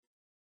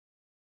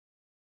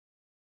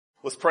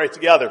Let's pray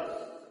together.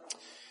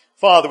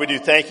 Father, we do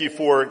thank you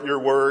for your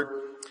word.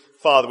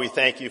 Father, we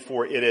thank you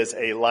for it is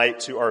a light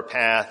to our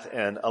path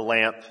and a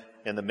lamp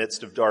in the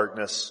midst of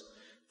darkness.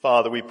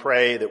 Father, we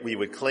pray that we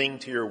would cling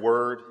to your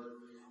word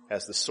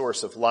as the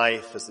source of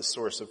life, as the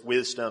source of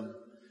wisdom.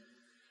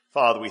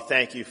 Father, we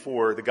thank you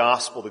for the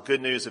gospel, the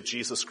good news of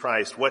Jesus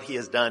Christ, what he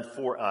has done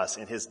for us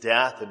in his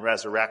death and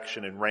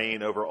resurrection and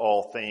reign over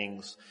all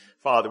things.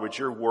 Father, would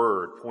your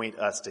word point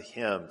us to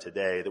him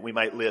today, that we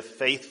might live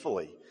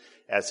faithfully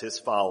as his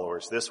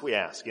followers. This we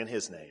ask in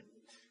his name.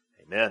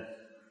 Amen.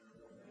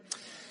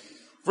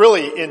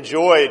 Really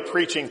enjoyed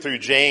preaching through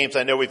James.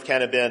 I know we've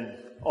kind of been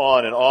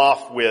on and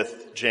off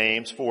with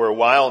James for a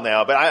while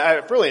now, but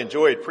I've really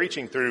enjoyed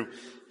preaching through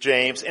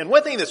James. And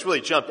one thing that's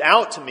really jumped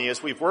out to me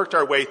as we've worked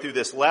our way through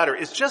this letter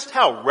is just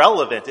how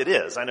relevant it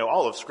is. I know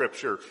all of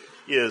Scripture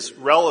is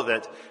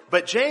relevant,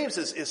 but James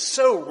is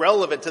so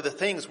relevant to the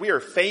things we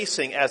are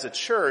facing as a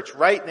church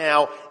right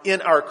now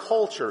in our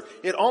culture.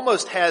 It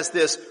almost has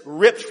this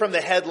ripped from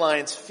the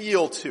headlines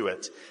feel to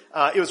it.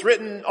 It was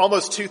written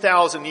almost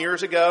 2,000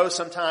 years ago,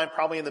 sometime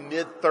probably in the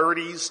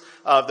mid-30s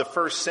of the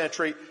first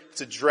century.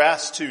 It's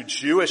addressed to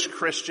Jewish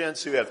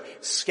Christians who have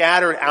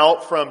scattered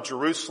out from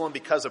Jerusalem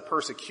because of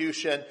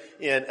persecution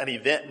in an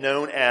event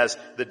known as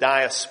the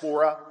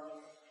diaspora.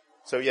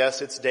 So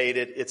yes, it's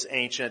dated, it's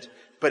ancient,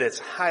 but it's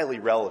highly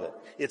relevant.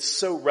 It's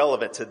so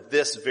relevant to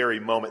this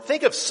very moment.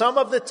 Think of some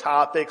of the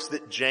topics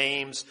that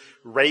James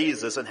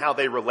raises and how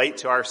they relate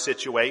to our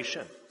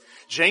situation.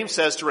 James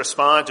says to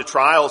respond to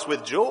trials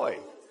with joy.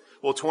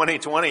 Well,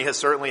 2020 has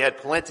certainly had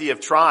plenty of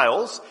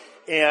trials,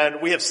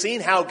 and we have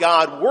seen how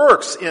God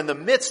works in the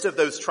midst of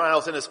those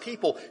trials in his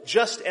people,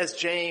 just as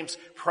James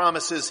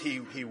promises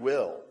he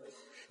will.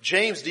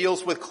 James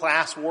deals with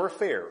class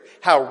warfare,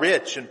 how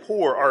rich and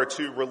poor are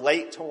to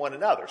relate to one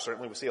another.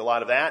 Certainly we see a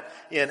lot of that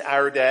in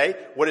our day.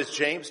 What does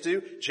James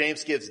do?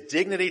 James gives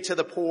dignity to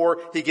the poor.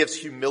 He gives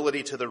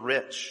humility to the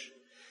rich.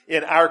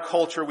 In our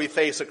culture, we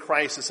face a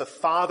crisis of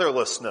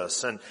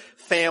fatherlessness and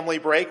family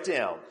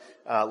breakdown,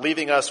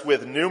 leaving us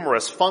with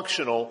numerous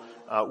functional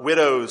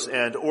widows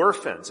and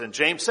orphans. And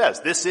James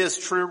says this is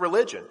true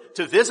religion,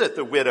 to visit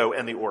the widow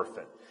and the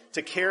orphan,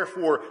 to care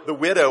for the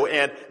widow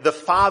and the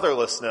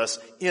fatherlessness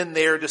in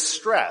their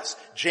distress.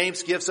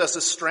 James gives us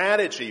a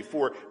strategy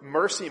for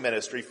mercy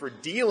ministry, for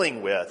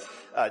dealing with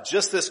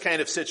just this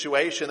kind of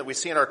situation that we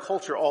see in our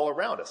culture all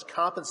around us,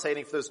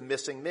 compensating for those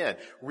missing men,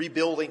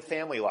 rebuilding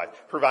family life,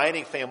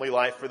 providing family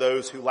life for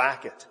those who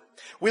lack it.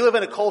 We live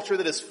in a culture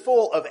that is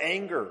full of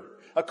anger,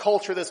 a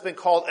culture that's been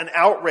called an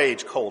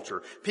outrage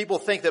culture. People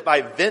think that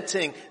by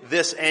venting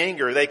this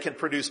anger, they can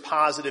produce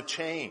positive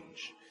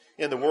change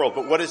in the world.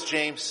 But what does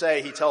James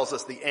say? He tells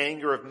us the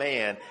anger of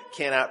man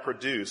cannot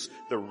produce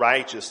the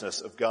righteousness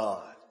of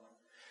God.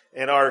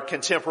 In our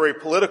contemporary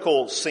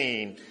political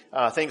scene,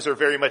 things are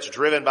very much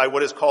driven by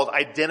what is called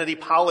identity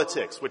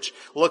politics, which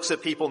looks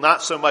at people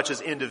not so much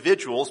as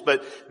individuals,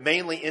 but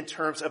mainly in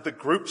terms of the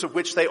groups of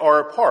which they are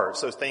a part.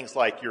 So things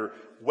like your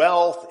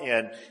wealth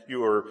and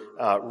your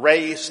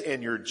race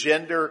and your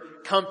gender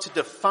come to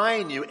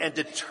define you and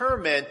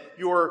determine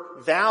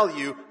your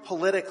value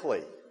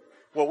politically.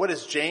 Well, what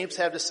does James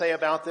have to say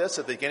about this?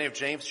 At the beginning of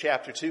James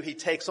chapter 2, he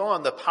takes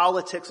on the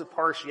politics of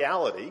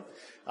partiality,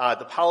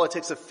 the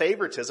politics of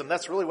favoritism.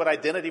 That's really what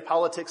identity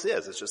politics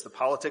is. It's just the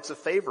politics of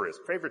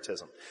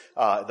favoritism.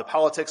 The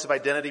politics of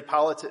identity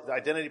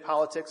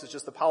politics is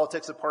just the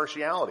politics of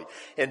partiality.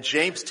 And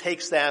James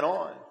takes that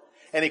on.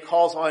 And he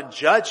calls on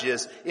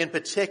judges in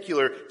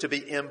particular to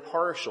be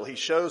impartial. He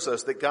shows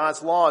us that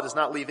God's law does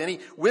not leave any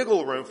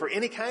wiggle room for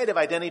any kind of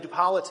identity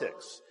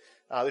politics.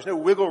 There's no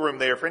wiggle room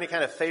there for any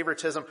kind of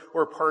favoritism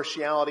or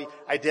partiality.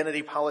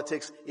 Identity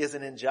politics is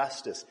an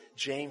injustice.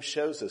 James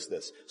shows us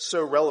this.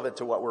 So relevant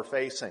to what we're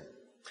facing.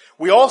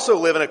 We also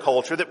live in a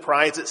culture that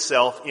prides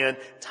itself in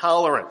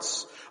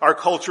tolerance. Our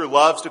culture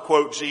loves to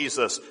quote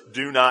Jesus,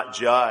 "Do not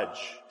judge."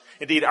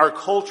 Indeed, our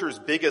culture's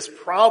biggest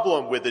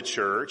problem with the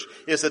church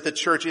is that the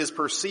church is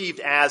perceived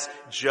as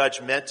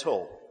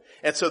judgmental.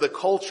 And so the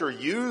culture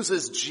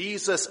uses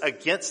Jesus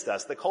against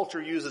us. The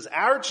culture uses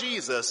our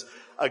Jesus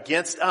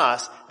against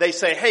us. They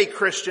say, hey,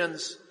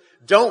 Christians,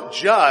 don't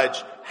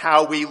judge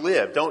how we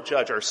live. Don't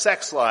judge our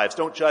sex lives.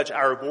 Don't judge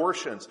our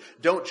abortions.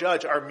 Don't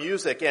judge our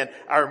music and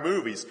our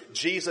movies.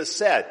 Jesus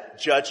said,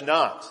 judge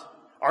not.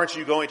 Aren't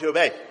you going to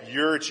obey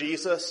your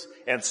Jesus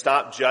and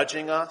stop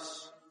judging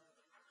us?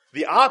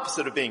 The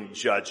opposite of being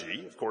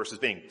judgy, of course, is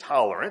being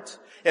tolerant.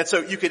 And so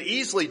you could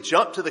easily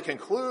jump to the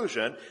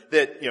conclusion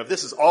that, if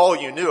this is all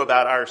you knew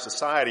about our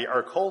society,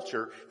 our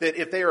culture, that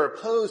if they are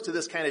opposed to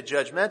this kind of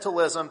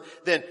judgmentalism,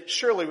 then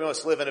surely we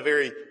must live in a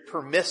very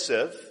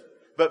permissive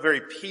but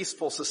very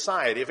peaceful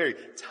society, a very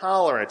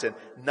tolerant and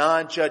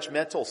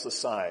non-judgmental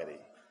society.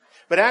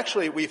 But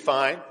actually we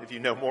find, if you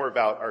know more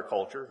about our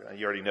culture,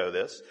 you already know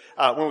this,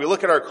 when we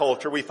look at our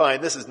culture, we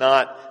find this is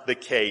not the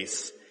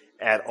case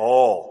at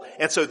all.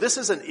 And so this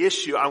is an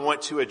issue I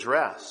want to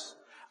address.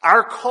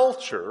 Our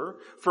culture,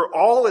 for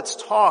all its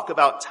talk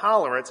about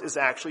tolerance, is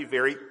actually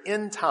very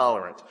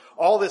intolerant.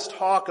 All this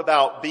talk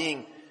about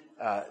being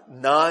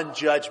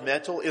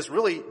non-judgmental is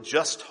really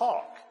just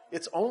talk.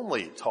 It's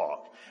only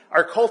talk.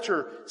 Our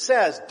culture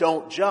says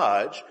don't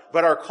judge,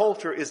 but our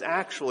culture is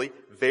actually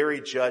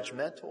very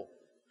judgmental.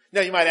 Now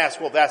you might ask,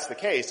 well, if that's the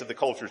case, if the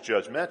culture is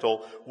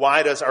judgmental,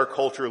 why does our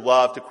culture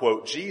love to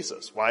quote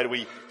Jesus? Why do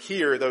we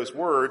hear those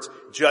words,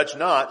 judge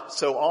not,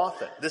 so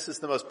often? This is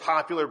the most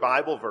popular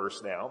Bible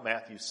verse now,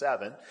 Matthew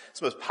 7. It's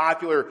the most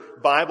popular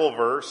Bible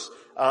verse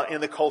in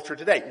the culture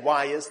today.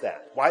 Why is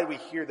that? Why do we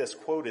hear this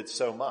quoted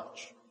so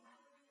much?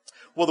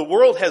 Well, the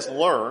world has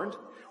learned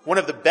one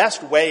of the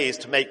best ways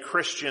to make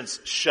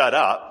Christians shut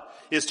up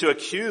is to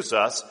accuse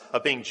us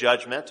of being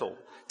judgmental,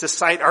 to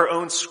cite our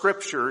own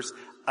scriptures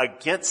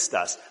against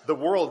us. The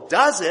world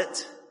does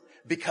it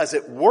because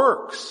it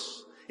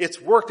works.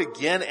 It's worked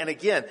again and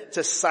again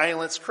to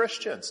silence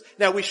Christians.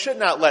 Now, we should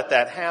not let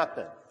that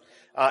happen.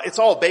 It's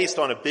all based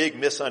on a big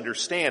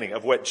misunderstanding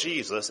of what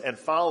Jesus and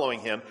following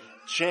him,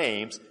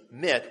 James,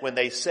 meant when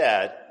they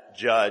said,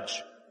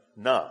 judge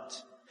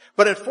not.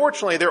 But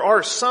unfortunately, there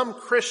are some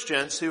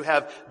Christians who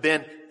have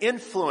been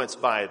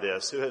influenced by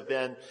this, who have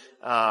been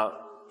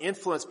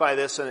influenced by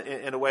this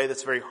in a way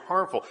that's very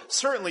harmful.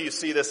 Certainly you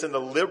see this in the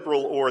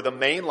liberal or the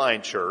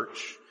mainline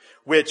church,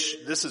 which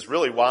this is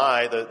really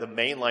why the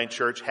mainline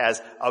church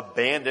has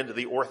abandoned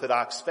the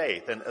Orthodox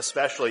faith and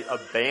especially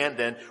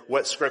abandoned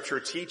what Scripture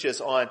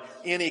teaches on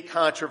any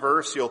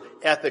controversial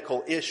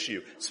ethical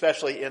issue,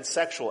 especially in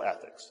sexual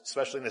ethics,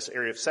 especially in this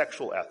area of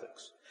sexual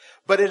ethics.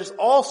 But it has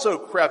also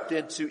crept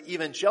into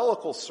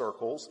evangelical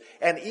circles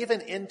and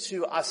even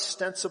into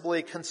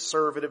ostensibly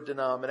conservative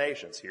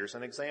denominations. Here's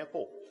an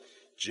example.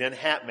 Jen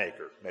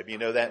Hatmaker, maybe you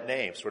know that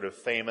name, sort of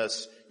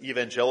famous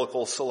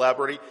evangelical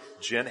celebrity.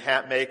 Jen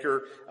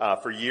Hatmaker,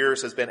 for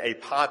years has been a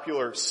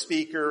popular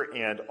speaker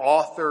and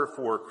author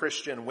for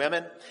Christian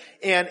women.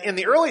 And in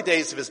the early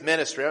days of his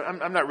ministry,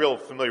 I'm not real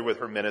familiar with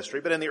her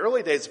ministry, but in the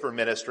early days of her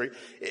ministry,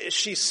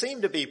 she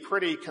seemed to be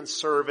pretty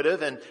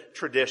conservative and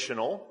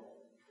traditional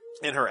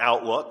in her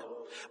outlook.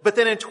 But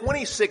then in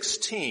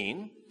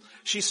 2016,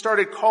 she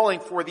started calling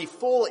for the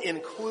full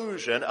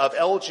inclusion of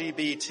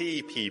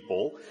LGBT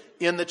people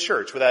in the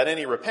church without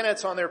any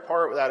repentance on their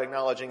part, without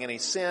acknowledging any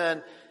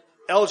sin.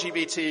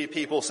 LGBT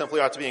people simply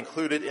ought to be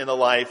included in the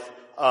life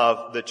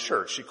of the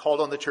church. She called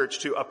on the church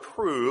to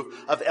approve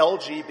of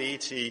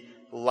LGBT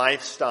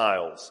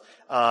lifestyles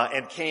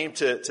and came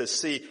to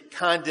see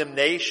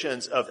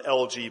condemnations of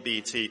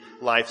LGBT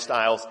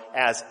lifestyles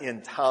as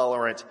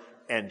intolerant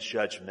and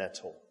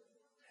judgmental.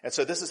 And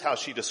so this is how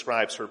she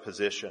describes her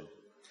position.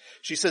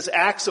 She says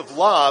acts of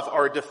love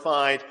are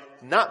defined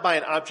not by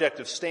an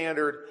objective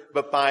standard,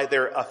 but by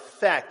their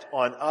effect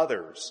on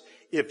others.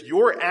 If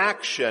your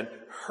action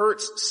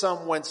hurts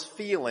someone's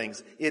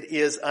feelings, it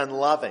is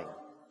unloving.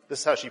 This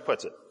is how she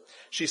puts it.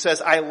 She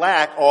says, I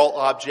lack all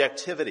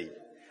objectivity.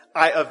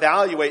 I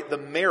evaluate the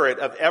merit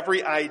of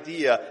every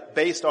idea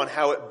based on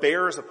how it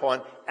bears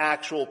upon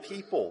actual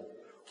people.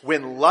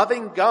 When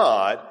loving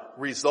God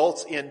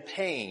results in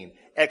pain,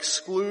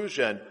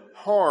 exclusion,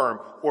 harm,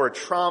 or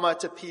trauma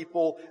to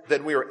people,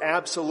 then we are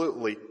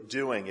absolutely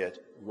doing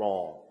it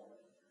wrong.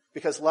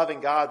 Because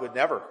loving God would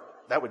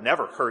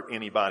never hurt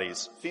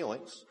anybody's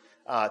feelings.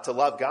 To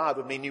love God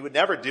would mean you would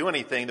never do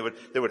anything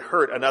that would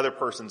hurt another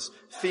person's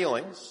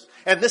feelings.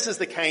 And this is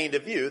the kind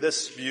of view,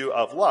 this view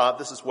of love,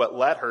 this is what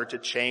led her to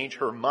change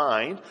her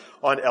mind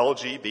on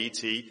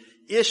LGBT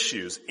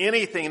issues.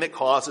 Anything that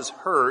causes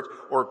hurt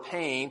or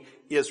pain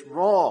is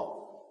wrong.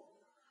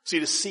 See,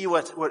 do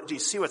you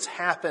see what's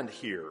happened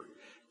here?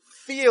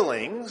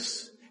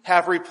 Feelings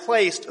have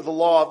replaced the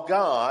law of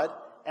God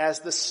as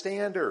the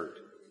standard.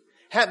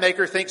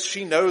 Hatmaker thinks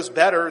she knows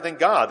better than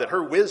God, that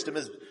her wisdom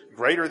is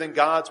greater than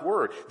God's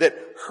word, that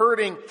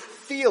hurting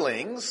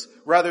feelings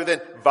rather than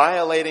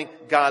violating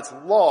God's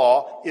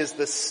law is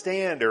the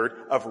standard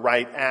of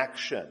right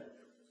action.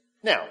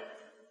 Now,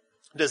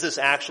 does this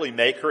actually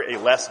make her a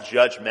less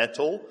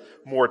judgmental,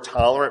 more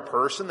tolerant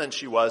person than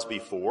she was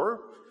before?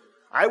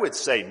 I would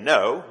say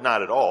no,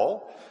 not at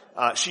all.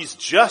 She's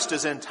just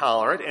as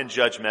intolerant and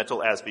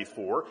judgmental as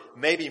before,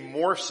 maybe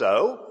more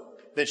so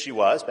than she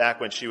was back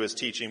when she was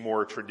teaching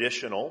more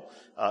traditional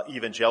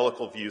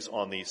evangelical views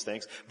on these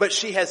things. But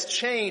she has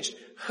changed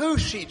who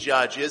she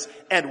judges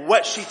and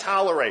what she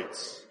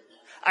tolerates.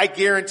 I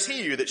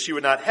guarantee you that she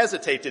would not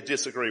hesitate to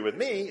disagree with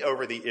me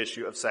over the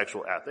issue of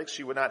sexual ethics.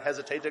 She would not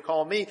hesitate to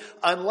call me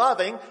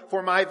unloving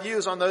for my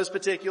views on those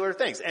particular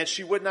things. And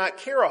she would not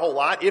care a whole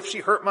lot if she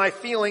hurt my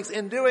feelings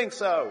in doing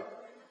so.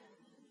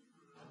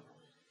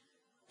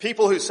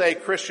 People who say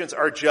Christians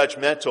are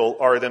judgmental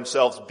are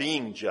themselves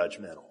being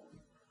judgmental.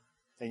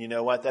 And you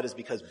know what? That is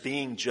because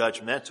being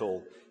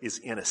judgmental is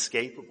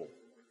inescapable.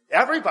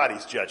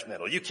 Everybody's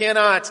judgmental. You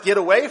cannot get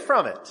away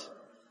from it.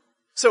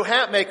 So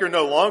Hatmaker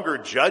no longer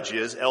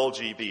judges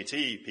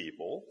LGBT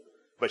people,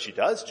 but she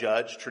does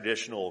judge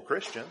traditional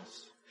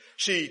Christians.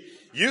 She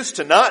used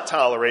to not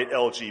tolerate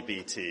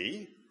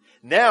LGBT.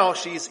 Now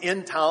she's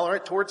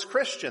intolerant towards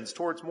Christians,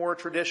 towards more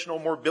traditional,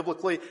 more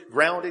biblically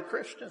grounded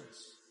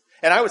Christians.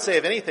 And I would say,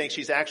 if anything,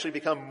 she's actually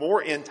become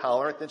more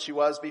intolerant than she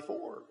was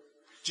before.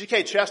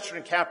 G.K.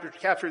 Chesterton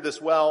captured this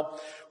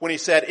well when he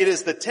said, "It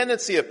is the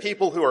tendency of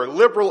people who are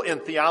liberal in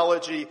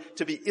theology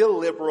to be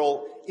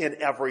illiberal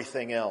in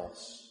everything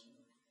else."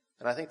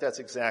 And I think that's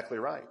exactly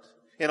right.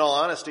 In all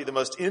honesty, the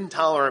most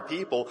intolerant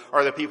people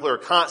are the people who are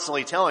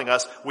constantly telling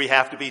us we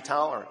have to be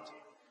tolerant.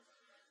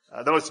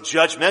 The most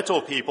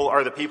judgmental people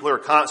are the people who are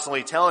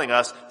constantly telling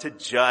us to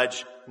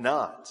judge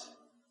not.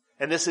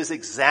 And this is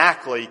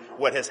exactly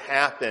what has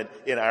happened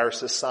in our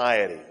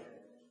society.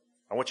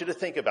 I want you to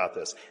think about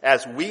this.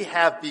 As we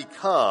have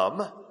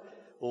become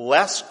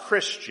less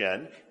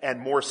Christian and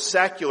more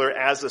secular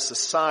as a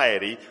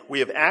society, we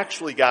have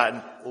actually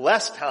gotten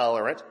less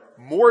tolerant,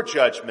 more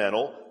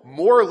judgmental,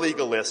 more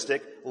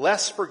legalistic,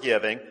 less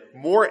forgiving,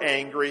 more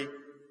angry,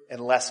 and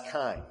less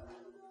kind.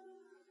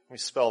 Let me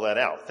spell that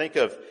out. Think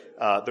of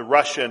the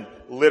Russian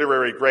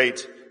literary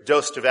great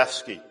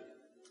Dostoevsky,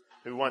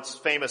 who once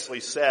famously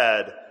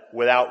said,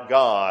 "Without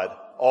God,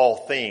 all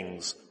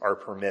things are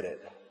permitted."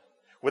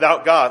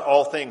 Without God,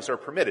 all things are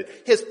permitted.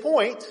 His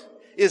point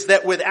is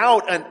that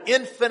without an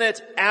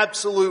infinite,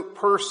 absolute,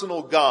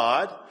 personal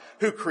God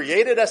who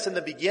created us in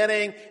the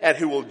beginning and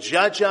who will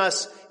judge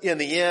us in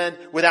the end,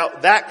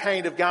 without that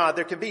kind of God,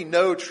 there can be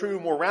no true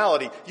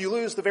morality. You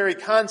lose the very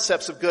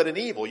concepts of good and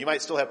evil. You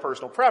might still have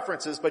personal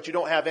preferences, but you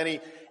don't have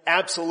any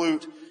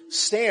absolute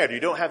standard.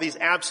 You don't have these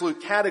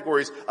absolute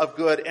categories of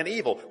good and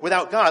evil.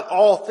 Without God,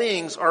 all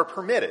things are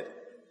permitted.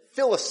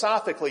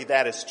 Philosophically,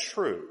 that is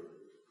true.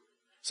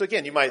 So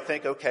again, you might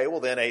think, okay, well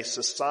then a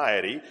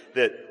society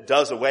that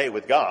does away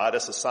with God,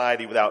 a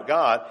society without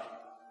God,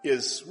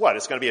 is what?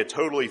 It's going to be a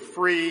totally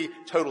free,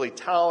 totally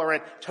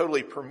tolerant,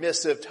 totally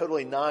permissive,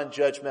 totally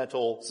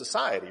non-judgmental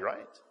society, right?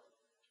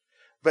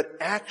 But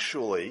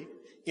actually,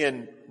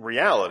 in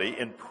reality,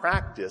 in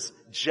practice,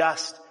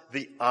 just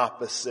the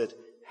opposite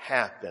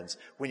happens.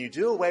 When you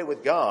do away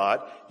with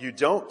God, you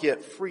don't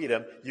get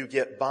freedom, you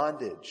get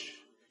bondage.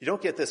 You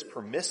don't get this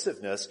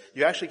permissiveness,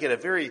 you actually get a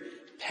very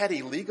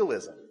petty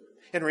legalism.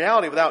 In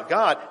reality, without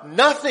God,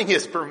 nothing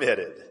is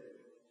permitted.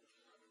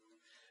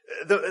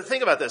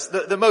 Think about this.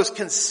 The most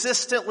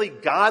consistently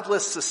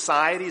godless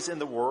societies in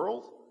the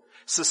world,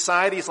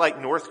 societies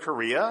like North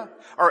Korea,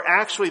 are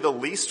actually the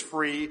least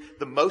free,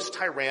 the most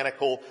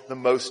tyrannical, the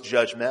most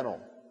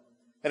judgmental.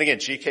 And again,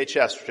 G.K.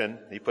 Chesterton,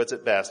 he puts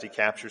it best, he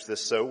captures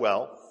this so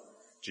well.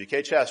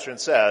 G.K. Chesterton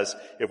says,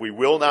 if we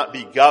will not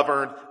be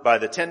governed by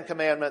the 10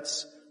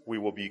 Commandments, we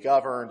will be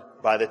governed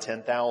by the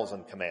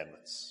 10,000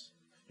 Commandments.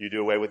 You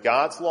do away with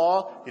God's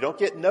law, you don't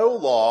get no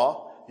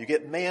law, you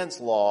get man's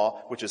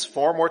law, which is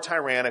far more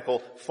tyrannical,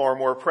 far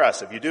more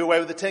oppressive. You do away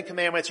with the 10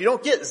 Commandments, you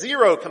don't get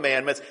 0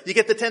 commandments, you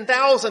get the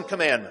 10,000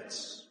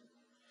 commandments.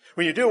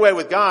 When you do away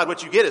with God,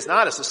 what you get is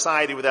not a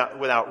society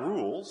without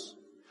rules,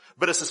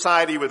 but a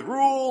society with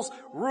rules,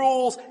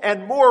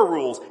 and more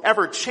rules,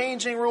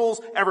 ever-changing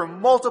rules,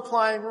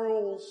 ever-multiplying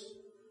rules,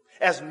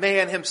 as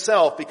man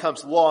himself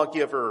becomes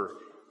lawgiver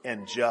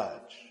and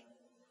judge.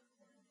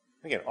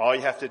 Again, all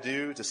you have to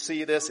do to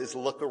see this is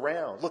look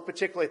around. Look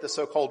particularly at the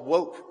so-called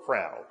woke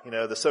crowd,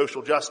 the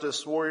social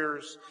justice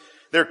warriors.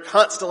 They're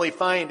constantly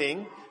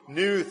finding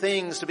new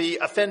things to be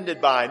offended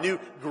by, new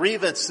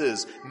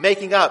grievances,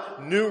 making up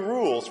new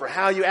rules for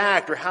how you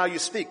act or how you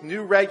speak,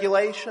 new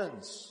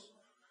regulations.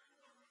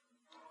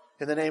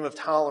 In the name of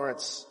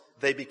tolerance,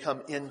 they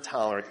become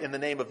intolerant. In the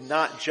name of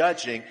not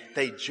judging,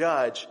 they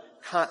judge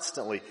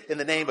constantly. In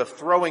the name of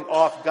throwing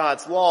off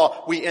God's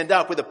law, we end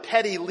up with a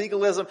petty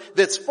legalism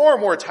that's far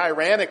more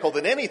tyrannical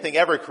than anything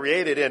ever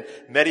created in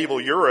medieval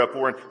Europe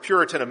or in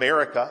Puritan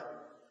America.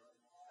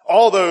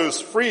 All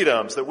those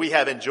freedoms that we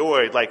have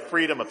enjoyed, like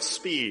freedom of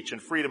speech and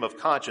freedom of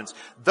conscience,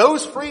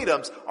 those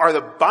freedoms are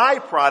the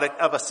byproduct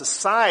of a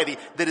society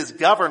that is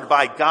governed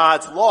by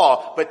God's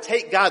law. But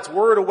take God's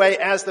word away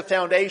as the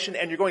foundation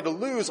and you're going to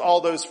lose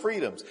all those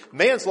freedoms.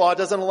 Man's law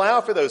doesn't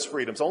allow for those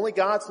freedoms. Only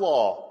God's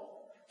law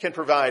can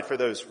provide for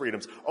those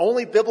freedoms.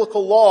 Only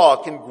biblical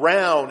law can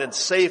ground and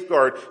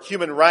safeguard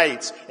human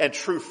rights and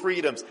true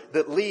freedoms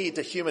that lead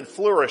to human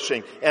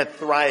flourishing and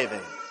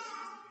thriving.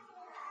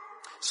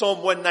 Psalm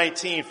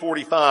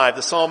 119:45,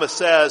 the psalmist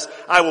says,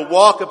 I will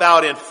walk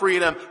about in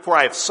freedom, for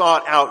I have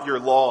sought out your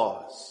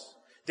laws.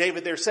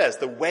 David there says,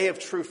 the way of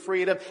true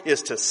freedom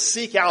is to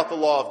seek out the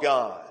law of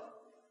God.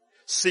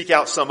 Seek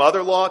out some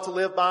other law to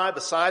live by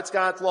besides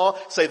God's law.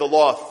 Say the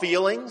law of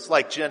feelings,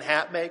 like Jen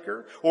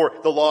Hatmaker, or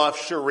the law of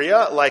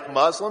Sharia, like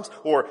Muslims,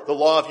 or the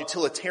law of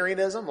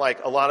utilitarianism,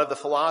 like a lot of the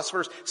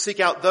philosophers. Seek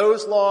out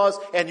those laws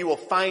and you will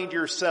find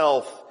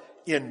yourself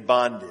in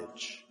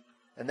bondage.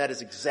 And that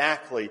is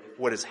exactly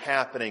what is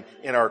happening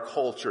in our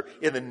culture.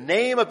 In the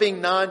name of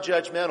being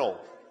non-judgmental,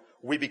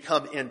 we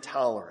become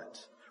intolerant.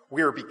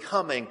 We are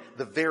becoming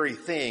the very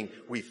thing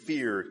we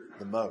feared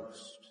the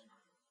most.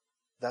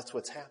 That's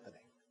what's happening.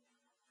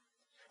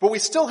 But we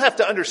still have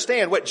to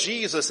understand what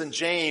Jesus and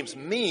James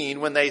mean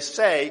when they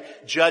say,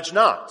 judge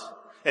not,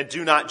 and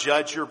do not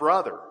judge your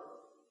brother.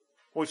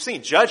 Well, we've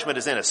seen judgment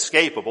is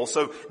inescapable,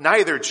 so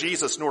neither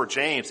Jesus nor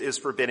James is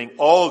forbidding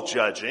all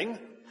judging.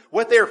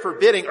 What they're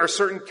forbidding are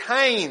certain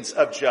kinds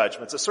of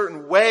judgments, a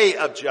certain way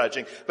of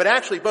judging. But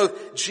actually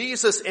both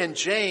Jesus and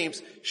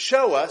James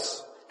show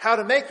us how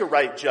to make a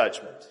right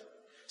judgment.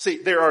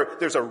 See,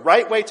 there's a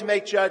right way to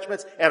make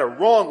judgments and a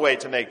wrong way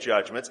to make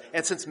judgments.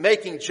 And since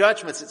making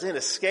judgments is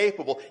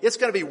inescapable, it's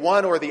going to be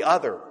one or the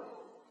other.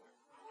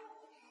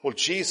 Well,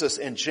 Jesus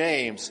and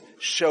James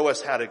show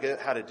us how to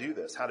do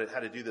this, how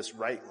to do this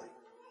rightly.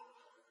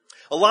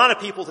 A lot of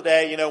people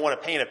today, want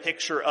to paint a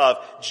picture of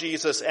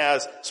Jesus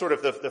as sort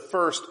of the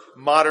first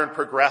modern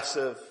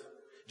progressive.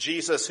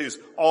 Jesus who's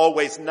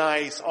always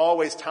nice,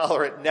 always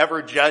tolerant,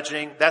 never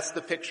judging. That's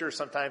the picture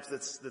sometimes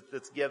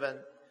that's given.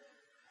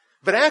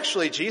 But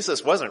actually,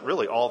 Jesus wasn't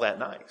really all that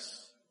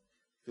nice.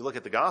 If you look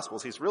at the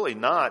Gospels, he's really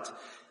not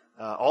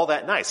all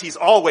that nice. He's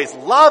always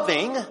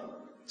loving,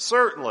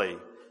 certainly,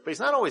 but he's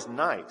not always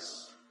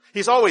nice.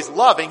 He's always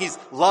loving. He's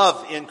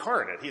love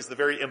incarnate. He's the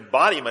very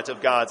embodiment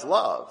of God's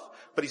love.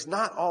 But he's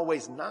not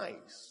always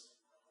nice.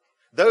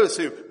 Those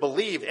who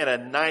believe in a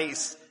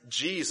nice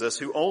Jesus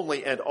who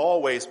only and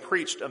always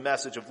preached a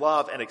message of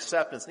love and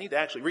acceptance need to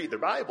actually read their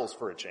Bibles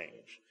for a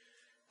change.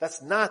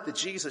 That's not the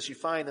Jesus you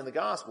find in the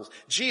Gospels.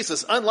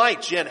 Jesus,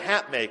 unlike Jen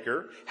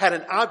Hatmaker, had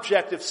an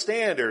objective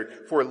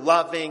standard for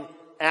loving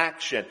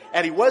action.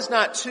 And he was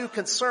not too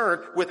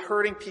concerned with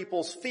hurting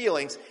people's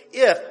feelings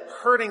if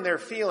hurting their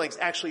feelings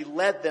actually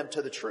led them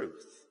to the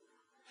truth.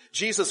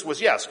 Jesus was,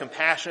 yes,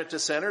 compassionate to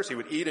sinners. He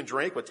would eat and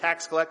drink with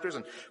tax collectors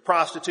and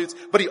prostitutes,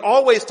 but he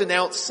always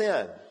denounced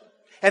sin.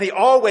 And he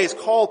always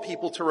called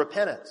people to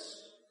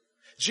repentance.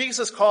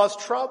 Jesus caused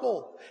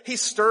trouble. He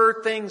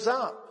stirred things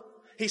up.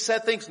 He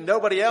said things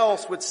nobody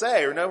else would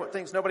say or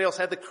things nobody else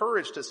had the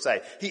courage to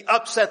say. He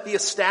upset the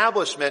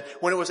establishment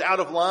when it was out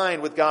of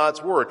line with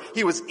God's word.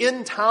 He was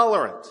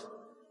intolerant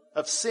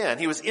of sin.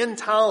 He was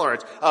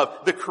intolerant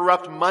of the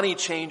corrupt money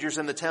changers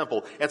in the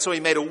temple. And so he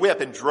made a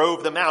whip and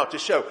drove them out to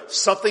show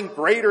something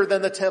greater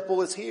than the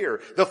temple is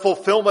here. The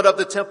fulfillment of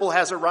the temple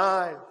has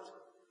arrived.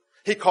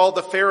 He called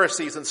the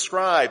Pharisees and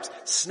scribes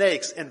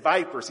snakes and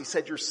vipers. He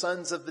said, "You're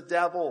sons of the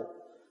devil."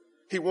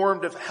 He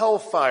warned of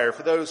hellfire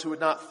for those who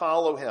would not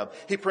follow him.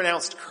 He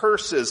pronounced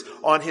curses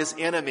on his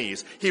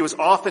enemies. He was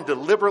often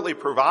deliberately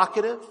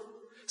provocative,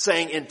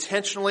 saying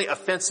intentionally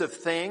offensive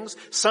things.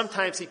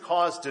 Sometimes he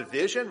caused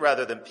division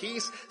rather than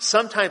peace.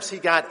 Sometimes he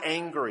got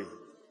angry.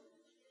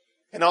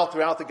 And all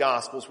throughout the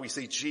Gospels, we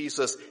see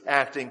Jesus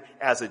acting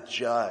as a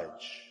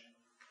judge,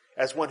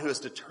 as one who is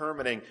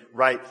determining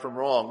right from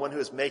wrong, one who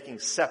is making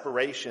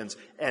separations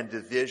and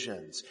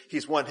divisions.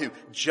 He's one who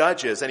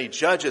judges, and he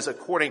judges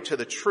according to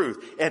the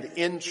truth and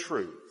in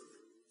truth.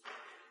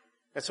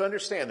 And so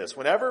understand this.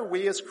 Whenever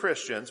we as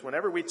Christians,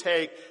 whenever we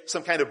take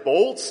some kind of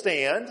bold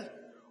stand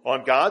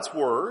on God's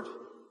word,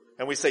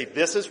 and we say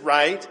this is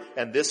right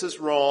and this is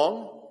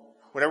wrong,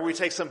 whenever we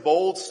take some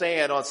bold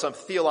stand on some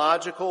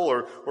theological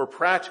or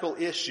practical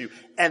issue,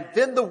 and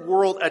then the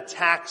world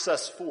attacks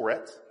us for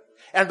it,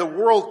 and the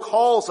world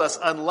calls us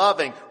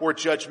unloving or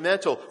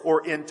judgmental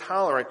or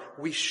intolerant,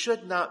 we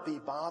should not be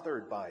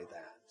bothered by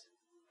that.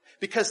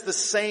 Because the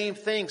same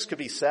things could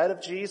be said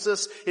of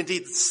Jesus.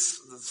 Indeed,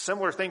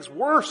 similar things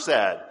were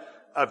said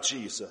of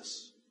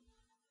Jesus.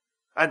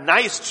 A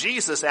nice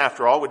Jesus,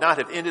 after all, would not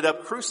have ended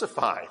up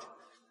crucified.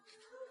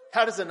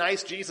 How does a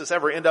nice Jesus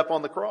ever end up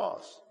on the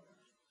cross?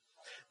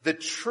 The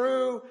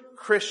true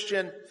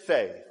Christian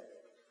faith,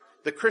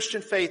 the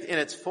Christian faith in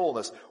its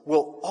fullness,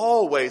 will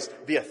always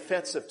be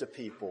offensive to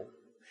people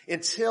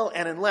until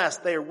and unless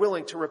they are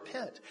willing to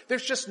repent.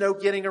 There's just no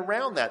getting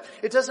around that.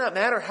 It does not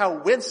matter how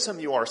winsome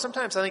you are.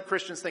 Sometimes I think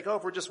Christians think,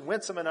 if we're just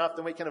winsome enough,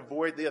 then we can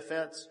avoid the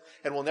offense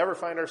and we'll never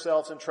find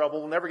ourselves in trouble.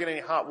 We'll never get any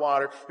hot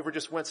water if we're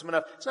just winsome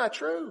enough. It's not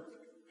true.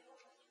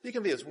 You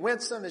can be as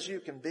winsome as you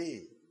can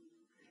be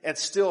and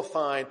still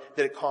find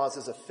that it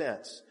causes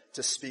offense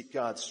to speak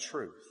God's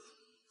truth.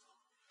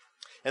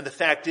 And the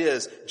fact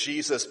is,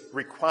 Jesus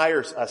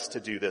requires us to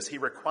do this. He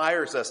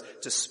requires us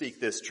to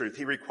speak this truth.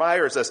 He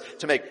requires us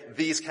to make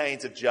these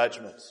kinds of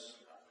judgments.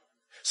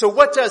 So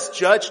what does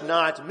judge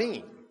not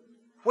mean?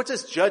 What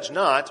does judge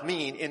not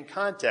mean in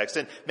context?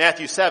 In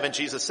Matthew 7,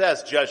 Jesus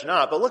says, judge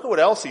not. But look at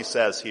what else he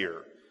says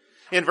here.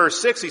 In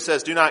verse 6, he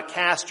says, do not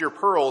cast your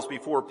pearls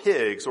before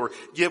pigs or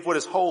give what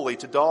is holy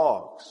to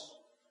dogs.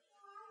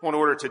 Well, in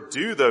order to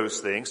do those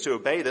things, to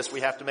obey this,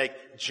 we have to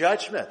make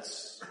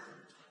judgments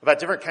about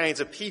different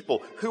kinds of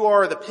people. Who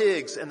are the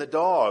pigs and the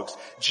dogs?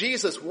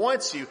 Jesus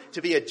wants you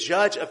to be a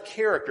judge of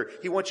character.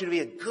 He wants you to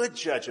be a good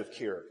judge of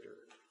character,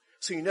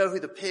 so you know who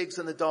the pigs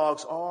and the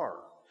dogs are.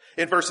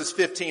 In verses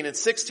 15 and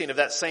 16 of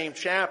that same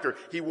chapter,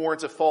 he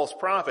warns of false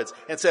prophets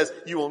and says,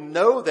 you will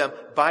know them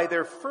by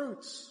their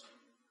fruits.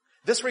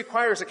 This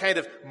requires a kind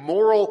of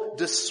moral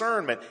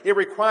discernment. It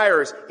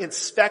requires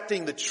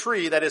inspecting the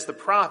tree, that is the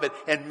prophet,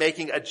 and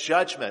making a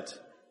judgment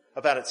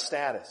about its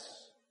status.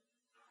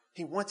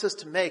 He wants us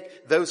to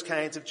make those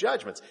kinds of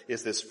judgments.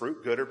 Is this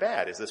fruit good or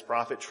bad? Is this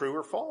prophet true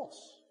or false?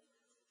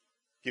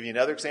 Give you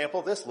another example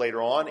of this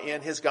later on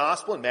in his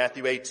gospel in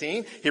Matthew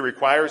 18. He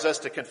requires us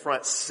to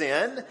confront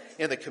sin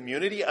in the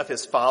community of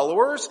his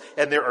followers.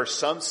 And there are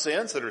some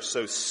sins that are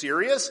so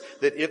serious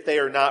that if they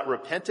are not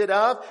repented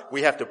of,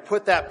 we have to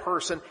put that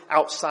person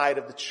outside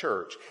of the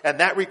church. And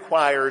that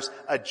requires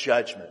a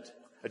judgment.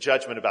 A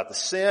judgment about the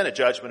sin, a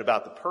judgment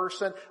about the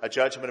person, a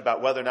judgment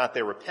about whether or not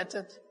they're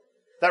repentant.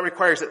 That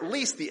requires at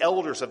least the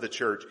elders of the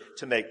church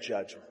to make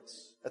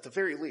judgments. At the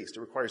very least, it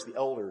requires the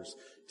elders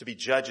to be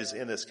judges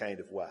in this kind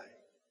of way.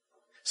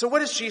 So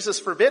what is Jesus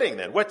forbidding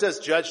then? What does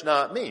judge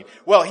not mean?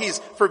 Well, he's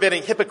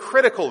forbidding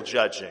hypocritical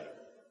judging.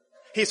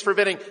 He's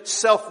forbidding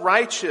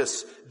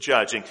self-righteous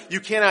judging. You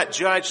cannot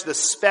judge the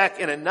speck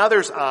in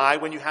another's eye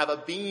when you have a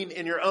beam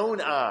in your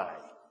own eye.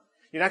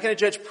 You're not going to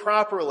judge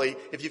properly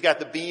if you've got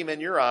the beam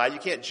in your eye. You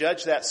can't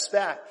judge that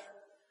speck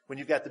when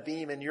you've got the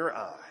beam in your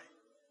eye.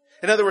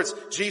 In other words,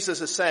 Jesus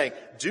is saying,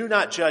 do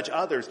not judge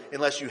others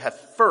unless you have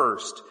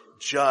first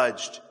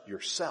judged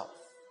yourself.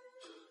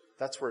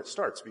 That's where it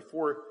starts.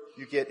 Before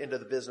you get into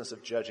the business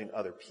of judging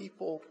other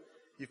people,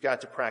 you've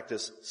got to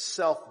practice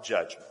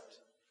self-judgment.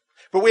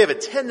 But we have a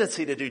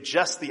tendency to do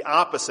just the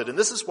opposite, and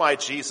this is why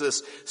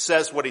Jesus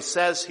says what he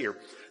says here.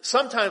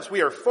 Sometimes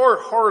we are far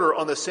harder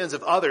on the sins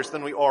of others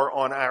than we are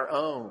on our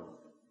own.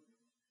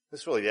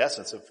 This is really the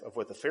essence of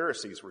what the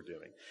Pharisees were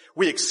doing.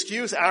 We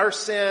excuse our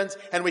sins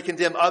and we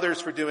condemn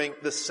others for doing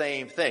the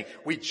same thing.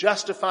 We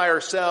justify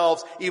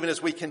ourselves even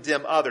as we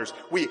condemn others.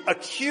 We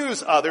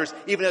accuse others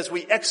even as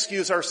we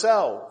excuse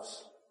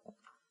ourselves.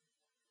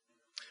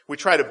 We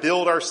try to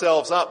build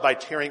ourselves up by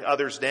tearing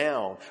others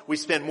down. We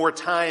spend more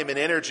time and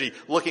energy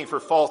looking for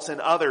faults in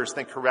others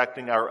than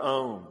correcting our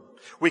own.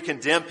 We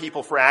condemn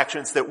people for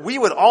actions that we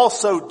would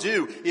also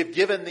do if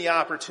given the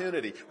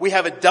opportunity. We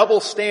have a double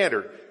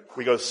standard.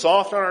 We go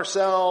soft on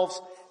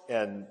ourselves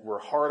and we're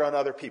hard on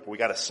other people. We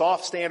got a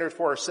soft standard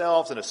for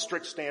ourselves and a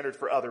strict standard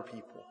for other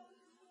people.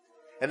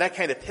 And that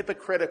kind of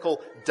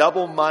hypocritical,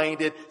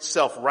 double-minded,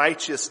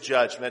 self-righteous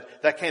judgment,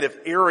 that kind of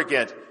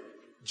arrogant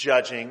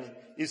judging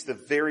is the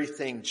very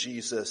thing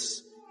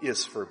Jesus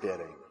is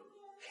forbidding.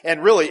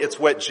 And really, it's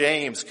what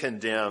James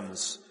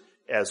condemns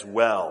as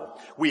well.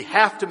 We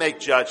have to make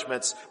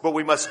judgments, but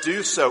we must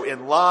do so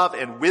in love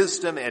and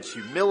wisdom and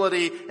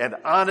humility and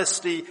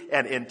honesty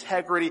and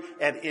integrity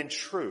and in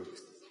truth.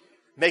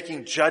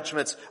 Making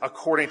judgments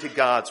according to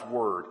God's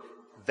word.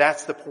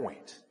 That's the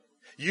point.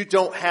 You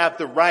don't have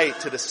the right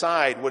to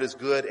decide what is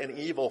good and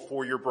evil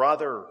for your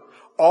brother.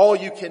 All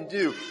you can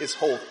do is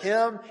hold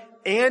him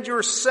and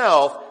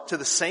yourself to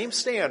the same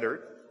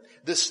standard,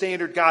 the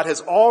standard God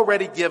has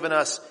already given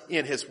us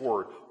in his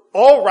word.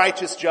 All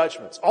righteous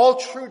judgments, all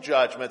true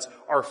judgments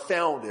are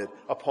founded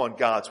upon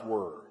God's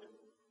word.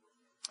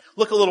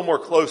 Look a little more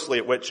closely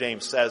at what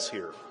James says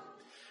here.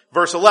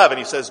 Verse 11,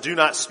 he says, do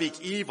not speak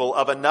evil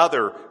of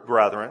another,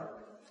 brethren.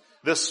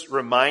 This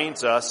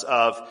reminds us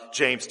of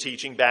James'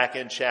 teaching back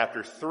in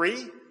chapter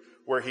 3,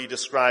 where he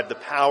described the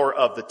power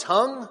of the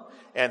tongue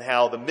and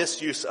how the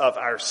misuse of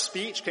our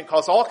speech can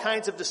cause all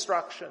kinds of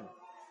destruction.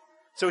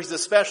 So he's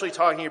especially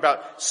talking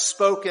about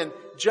spoken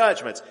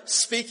judgments.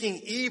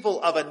 Speaking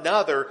evil of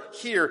another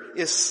here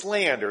is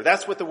slander.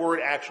 That's what the word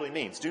actually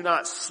means. Do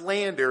not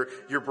slander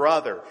your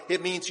brother.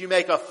 It means you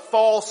make a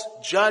false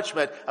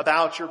judgment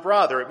about your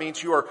brother. It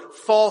means you are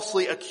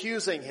falsely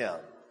accusing him.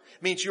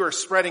 It means you are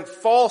spreading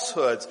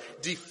falsehoods,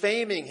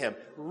 defaming him,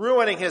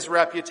 ruining his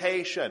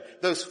reputation.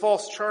 Those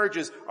false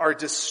charges are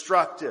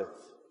destructive.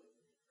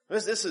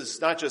 This is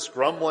not just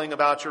grumbling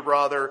about your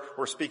brother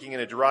or speaking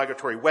in a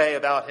derogatory way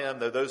about him,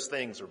 though those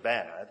things are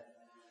bad.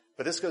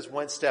 But this goes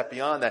one step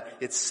beyond that.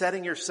 It's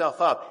setting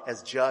yourself up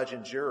as judge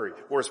and jury,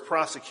 or as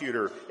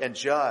prosecutor and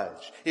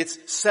judge.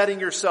 It's setting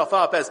yourself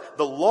up as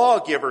the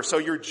lawgiver, so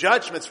your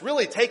judgments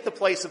really take the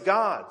place of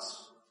God's.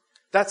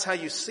 That's how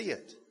you see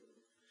it.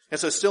 And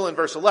so still in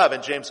verse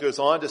 11, James goes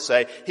on to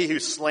say, he who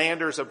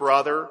slanders a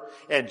brother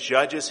and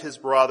judges his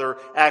brother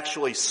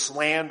actually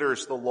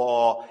slanders the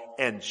law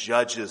and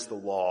judges the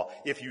law.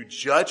 If you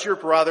judge your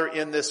brother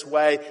in this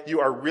way, you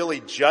are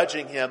really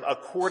judging him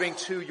according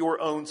to your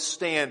own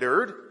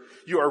standard.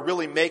 You are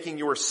really making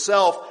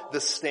yourself the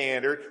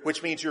standard,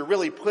 which means you're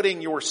really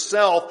putting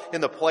yourself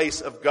in the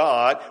place of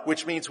God,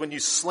 which means when you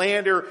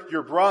slander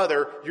your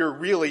brother, you're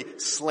really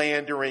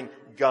slandering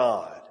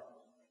God.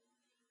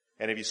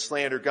 And if you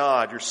slander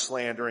God, you're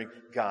slandering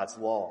God's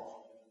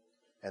law.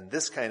 And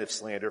this kind of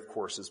slander, of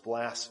course, is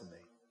blasphemy.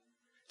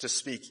 To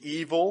speak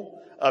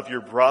evil of your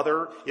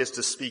brother is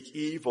to speak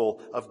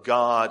evil of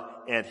God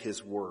and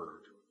his word.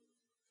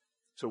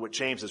 So what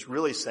James is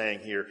really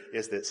saying here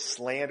is that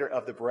slander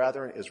of the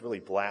brethren is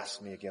really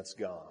blasphemy against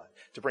God.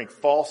 To bring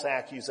false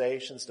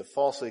accusations, to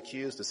falsely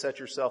accuse, to set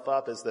yourself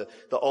up as the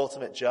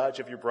ultimate judge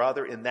of your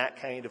brother in that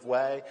kind of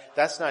way,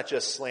 that's not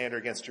just slander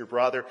against your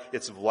brother,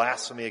 it's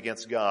blasphemy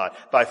against God.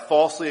 By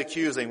falsely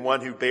accusing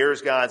one who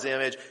bears God's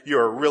image, you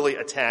are really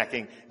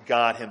attacking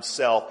God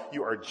himself.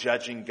 You are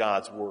judging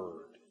God's word.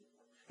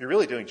 You're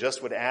really doing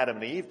just what Adam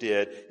and Eve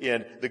did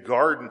in the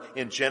garden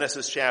in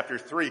Genesis chapter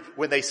 3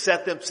 when they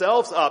set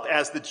themselves up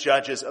as the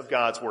judges of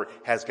God's word.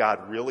 Has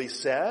God really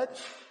said?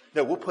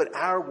 No, we'll put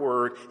our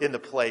word in the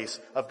place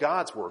of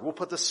God's word. We'll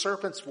put the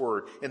serpent's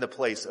word in the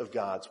place of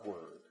God's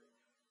word.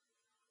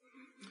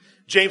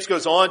 James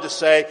goes on to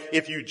say,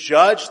 if you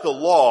judge the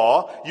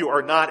law, you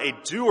are not a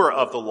doer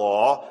of the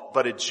law,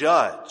 but a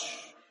judge.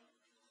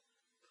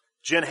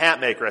 Jen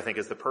Hatmaker, I think,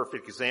 is the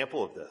perfect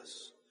example of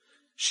this.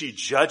 She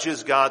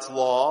judges God's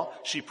law.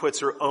 She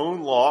puts her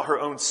own law, her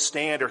own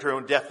standard, her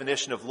own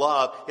definition of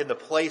love in the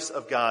place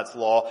of God's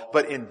law.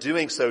 But in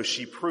doing so,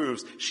 she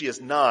proves she is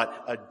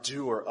not a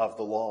doer of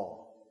the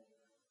law.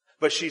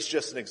 But she's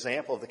just an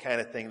example of the kind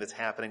of thing that's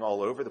happening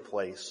all over the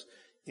place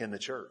in the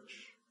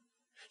church.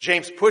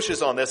 James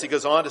pushes on this. He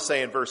goes on to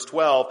say in verse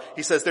 12,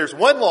 he says, there's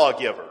one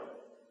lawgiver.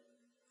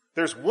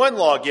 There's one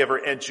lawgiver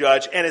and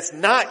judge, and it's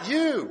not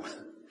you.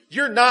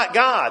 You're not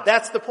God.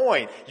 That's the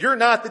point. You're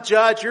not the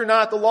judge. You're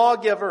not the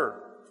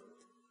lawgiver.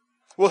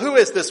 Well, who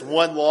is this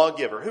one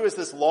lawgiver? Who is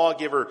this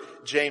lawgiver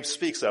James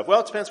speaks of?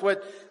 Well, it depends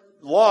what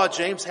law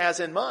James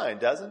has in mind,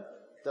 doesn't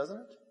it?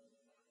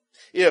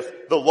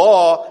 If the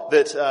law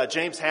that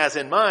James has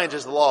in mind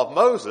is the law of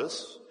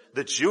Moses,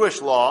 the Jewish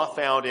law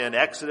found in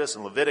Exodus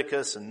and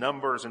Leviticus and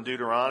Numbers and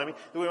Deuteronomy,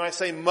 then we might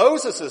say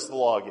Moses is the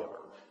lawgiver.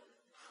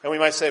 And we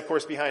might say, of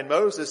course, behind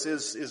Moses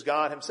is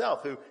God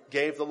himself, who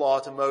gave the law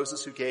to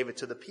Moses, who gave it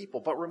to the people.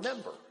 But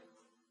remember,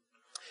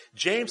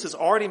 James has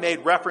already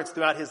made reference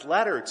throughout his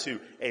letter to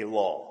a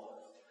law.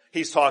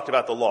 He's talked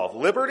about the law of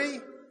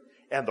liberty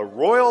and the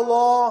royal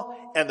law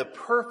and the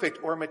perfect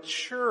or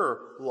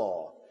mature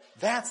law.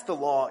 That's the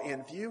law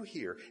in view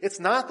here. It's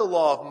not the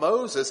law of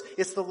Moses.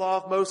 It's the law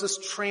of Moses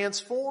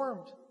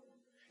transformed.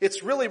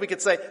 It's really, we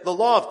could say, the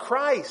law of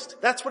Christ.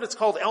 That's what it's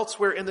called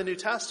elsewhere in the New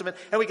Testament.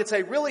 And we could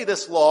say, really,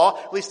 this law,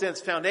 at least in its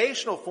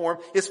foundational form,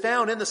 is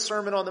found in the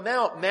Sermon on the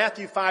Mount,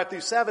 Matthew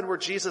 5-7, where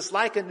Jesus,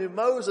 like a new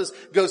Moses,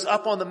 goes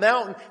up on the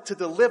mountain to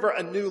deliver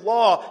a new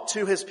law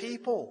to his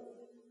people.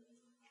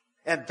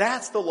 And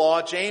that's the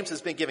law James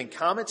has been giving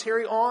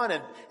commentary on,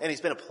 and he's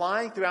been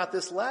applying throughout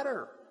this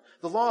letter.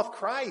 The law of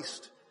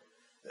Christ.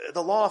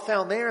 The law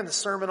found there in the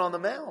Sermon on the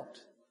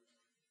Mount.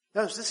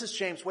 Notice, this is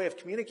James' way of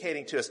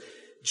communicating to us.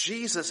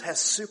 Jesus has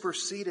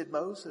superseded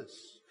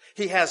Moses.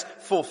 He has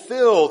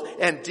fulfilled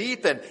and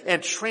deepened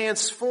and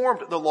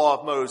transformed the law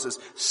of Moses,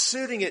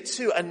 suiting it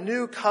to a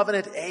new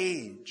covenant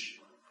age.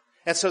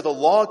 And so the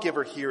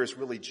lawgiver here is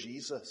really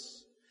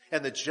Jesus.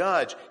 And the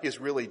judge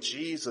is really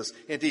Jesus.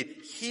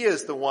 Indeed, he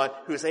is the one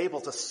who is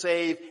able to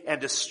save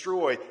and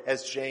destroy,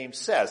 as James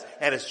says,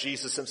 and as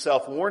Jesus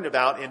himself warned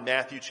about in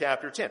Matthew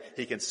chapter 10.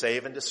 He can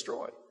save and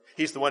destroy.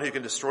 He's the one who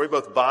can destroy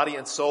both body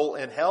and soul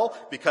in hell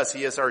because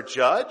he is our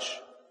judge.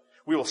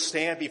 We will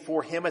stand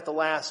before him at the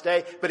last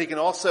day, but he can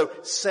also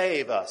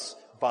save us,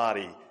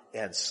 body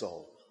and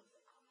soul.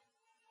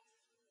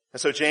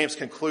 And so James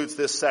concludes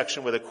this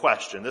section with a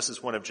question. This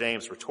is one of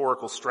James'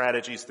 rhetorical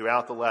strategies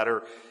throughout the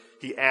letter.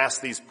 He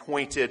asks these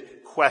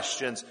pointed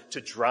questions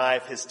to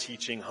drive his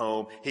teaching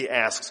home. He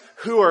asks,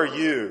 who are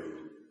you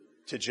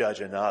to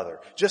judge another?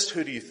 Just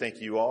who do you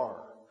think you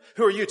are?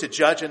 Who are you to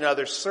judge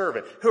another's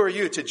servant? Who are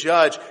you to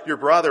judge your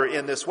brother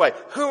in this way?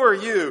 Who are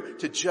you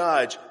to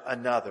judge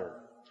another?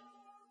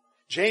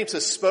 James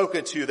has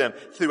spoken to them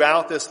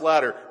throughout this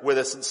letter with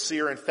a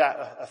sincere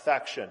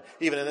affection,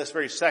 even in this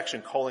very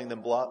section, calling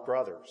them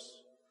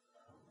brothers.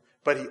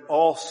 But he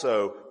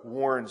also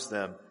warns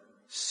them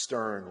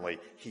sternly.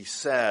 He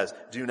says,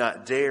 do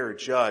not dare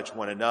judge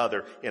one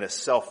another in a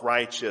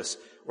self-righteous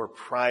or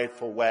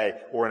prideful way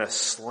or in a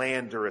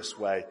slanderous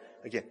way.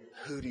 Again,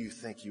 who do you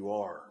think you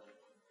are?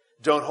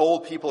 Don't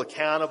hold people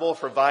accountable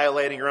for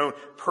violating your own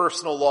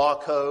personal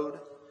law code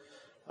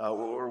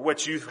or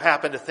what you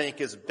happen to think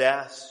is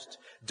best.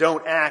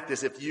 Don't act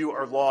as if you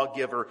are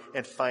lawgiver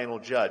and final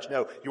judge.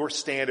 No, your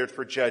standard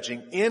for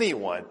judging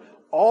anyone,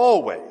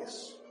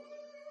 always,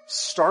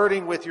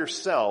 starting with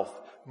yourself,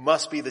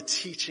 must be the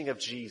teaching of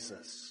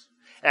Jesus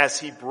as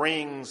he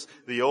brings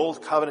the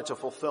old covenant to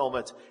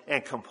fulfillment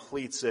and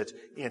completes it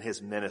in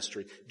his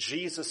ministry.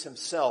 Jesus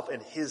himself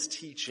and his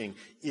teaching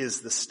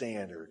is the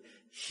standard.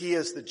 He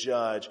is the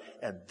judge,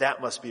 and that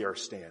must be our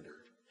standard.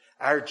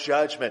 Our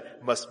judgment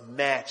must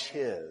match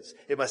his.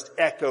 It must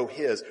echo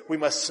his. We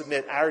must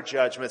submit our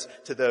judgments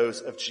to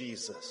those of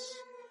Jesus.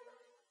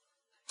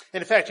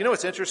 And in fact, you know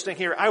what's interesting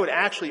here? I would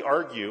actually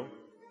argue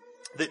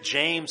that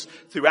James,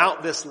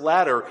 throughout this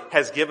letter,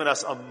 has given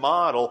us a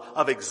model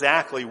of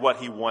exactly what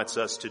he wants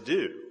us to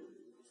do.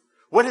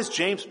 What has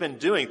James been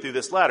doing through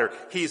this letter?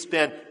 He's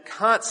been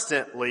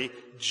constantly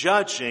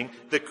judging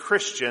the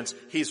Christians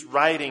he's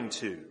writing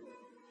to.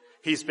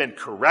 He's been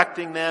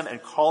correcting them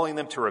and calling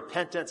them to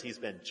repentance. He's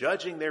been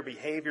judging their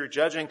behavior,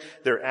 judging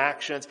their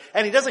actions.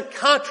 And he doesn't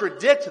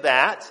contradict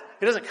that.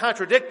 He doesn't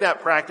contradict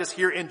that practice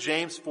here in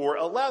James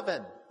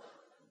 4:11.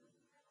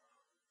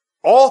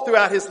 All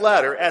throughout his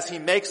letter, as he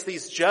makes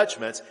these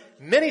judgments,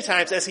 many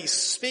times as he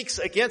speaks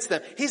against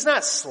them, he's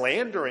not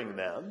slandering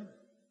them.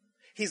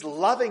 He's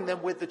loving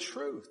them with the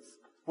truth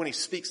when he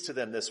speaks to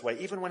them this way,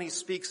 even when he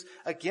speaks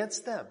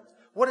against them.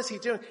 What is he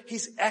doing?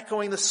 He's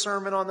echoing the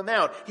Sermon on the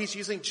Mount. He's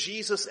using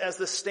Jesus as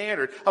the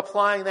standard,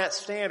 applying that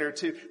standard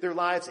to their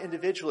lives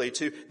individually,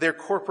 to their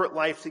corporate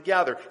life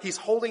together. He's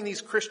holding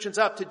these Christians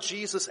up to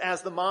Jesus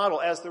as the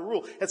model, as the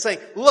rule, and saying,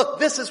 look,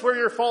 this is where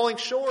you're falling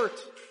short.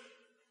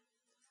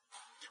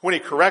 When he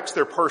corrects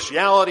their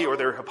partiality or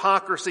their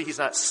hypocrisy, he's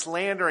not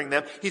slandering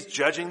them. He's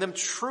judging them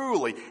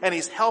truly, and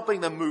he's helping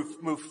them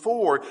move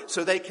forward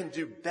so they can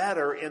do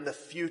better in the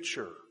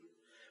future.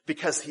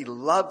 Because he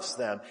loves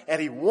them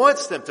and he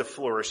wants them to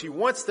flourish. He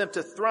wants them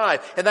to thrive.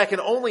 And that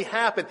can only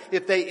happen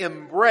if they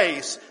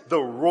embrace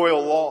the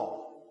royal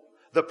law,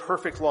 the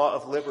perfect law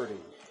of liberty,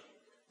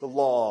 the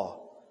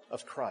law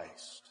of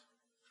Christ.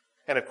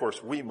 And of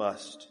course, we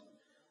must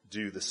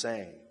do the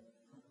same.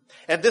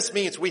 And this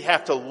means we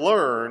have to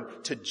learn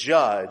to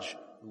judge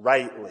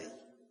rightly.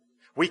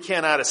 We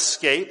cannot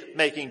escape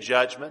making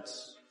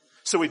judgments,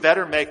 so we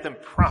better make them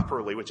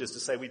properly, which is to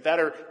say, we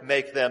better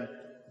make them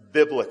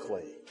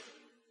biblically.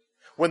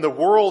 When the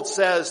world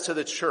says to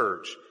the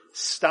church,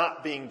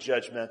 stop being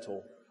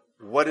judgmental,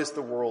 what is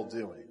the world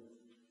doing?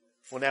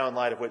 Well, now in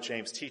light of what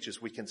James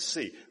teaches, we can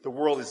see the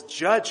world is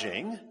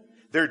judging.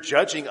 They're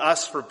judging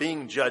us for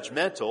being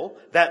judgmental.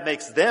 That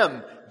makes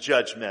them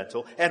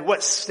judgmental. And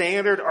what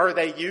standard are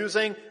they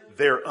using?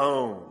 Their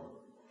own.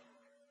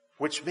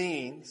 Which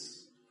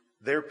means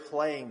they're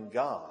playing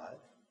God,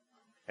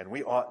 and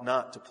we ought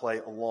not to play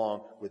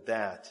along with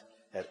that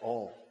at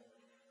all.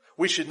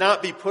 We should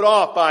not be put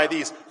off by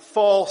these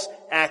false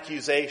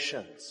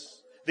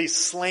accusations, these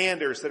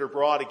slanders that are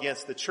brought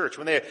against the church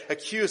when they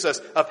accuse us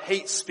of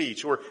hate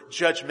speech or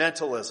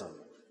judgmentalism.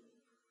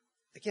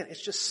 Again,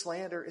 it's just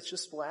slander. It's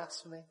just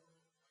blasphemy.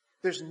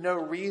 There's no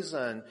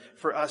reason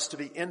for us to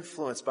be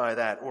influenced by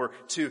that or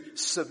to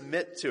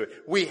submit to it.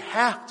 We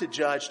have to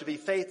judge to be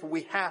faithful.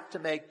 We have to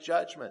make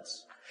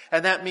judgments.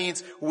 And that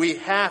means we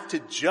have to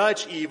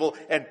judge evil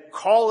and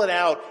call it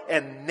out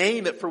and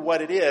name it for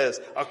what it is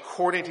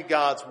according to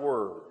God's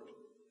word.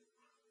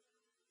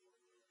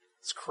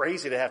 It's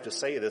crazy to have to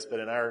say this, but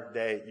in our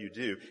day you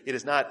do. It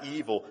is not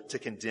evil to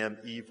condemn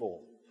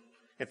evil.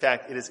 In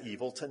fact, it is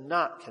evil to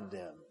not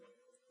condemn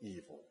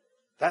evil.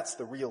 That's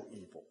the real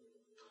evil.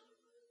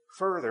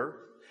 Further,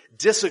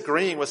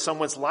 disagreeing with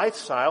someone's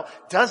lifestyle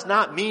does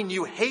not mean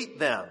you hate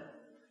them.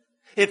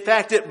 In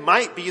fact, it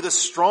might be the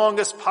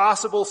strongest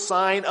possible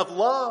sign of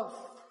love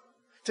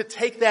to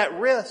take that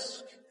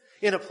risk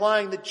in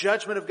applying the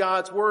judgment of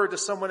God's word to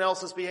someone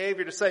else's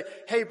behavior, to say,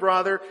 hey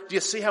brother, do you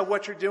see how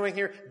what you're doing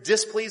here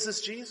displeases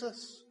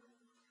Jesus?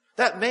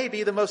 That may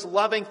be the most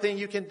loving thing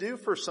you can do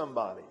for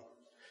somebody.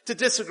 To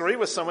disagree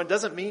with someone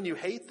doesn't mean you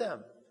hate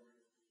them.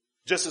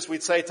 Just as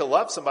we'd say to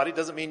love somebody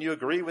doesn't mean you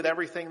agree with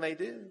everything they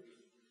do.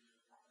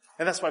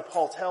 And that's why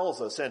Paul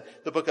tells us in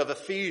the book of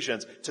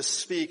Ephesians to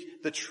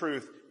speak the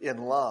truth in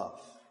love.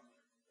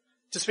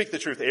 To speak the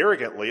truth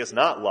arrogantly is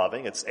not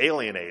loving, it's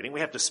alienating.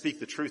 We have to speak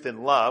the truth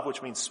in love,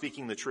 which means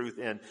speaking the truth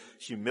in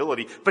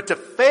humility. But to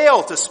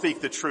fail to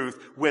speak the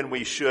truth when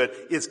we should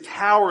is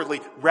cowardly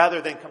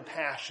rather than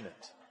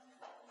compassionate.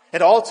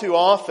 And all too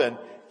often,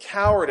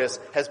 cowardice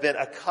has been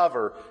a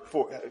cover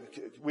for,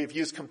 we've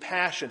used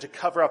compassion to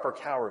cover up our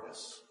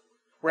cowardice.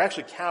 We're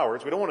actually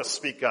cowards. We don't want to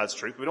speak God's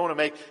truth. We don't want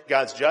to make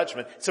God's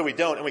judgment, so we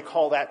don't, and we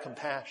call that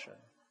compassion.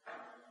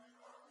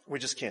 We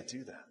just can't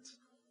do that.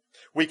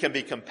 We can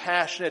be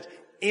compassionate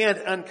and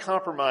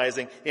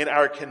uncompromising in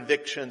our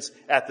convictions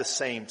at the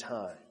same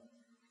time.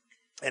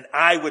 And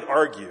I would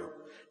argue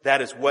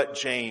that is what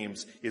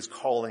James is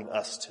calling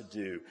us to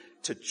do,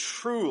 to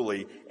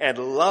truly and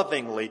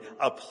lovingly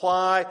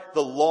apply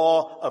the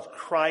law of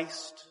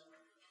Christ,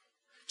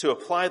 to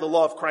apply the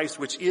law of Christ,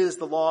 which is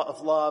the law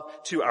of love,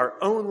 to our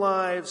own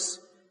lives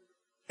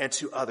and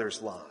to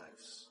others'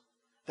 lives.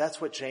 That's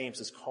what James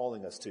is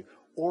calling us to.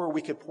 Or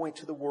we could point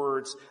to the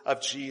words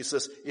of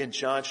Jesus in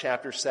John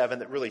chapter 7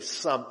 that really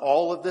sum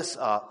all of this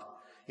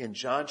up. In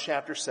John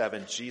chapter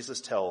 7,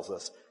 Jesus tells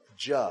us,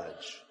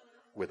 judge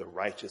with a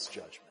righteous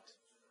judgment.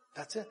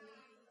 That's it.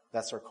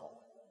 That's our call.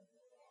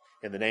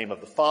 In the name of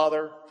the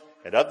Father,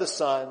 and of the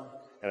Son,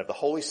 and of the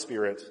Holy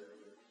Spirit.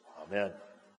 Amen.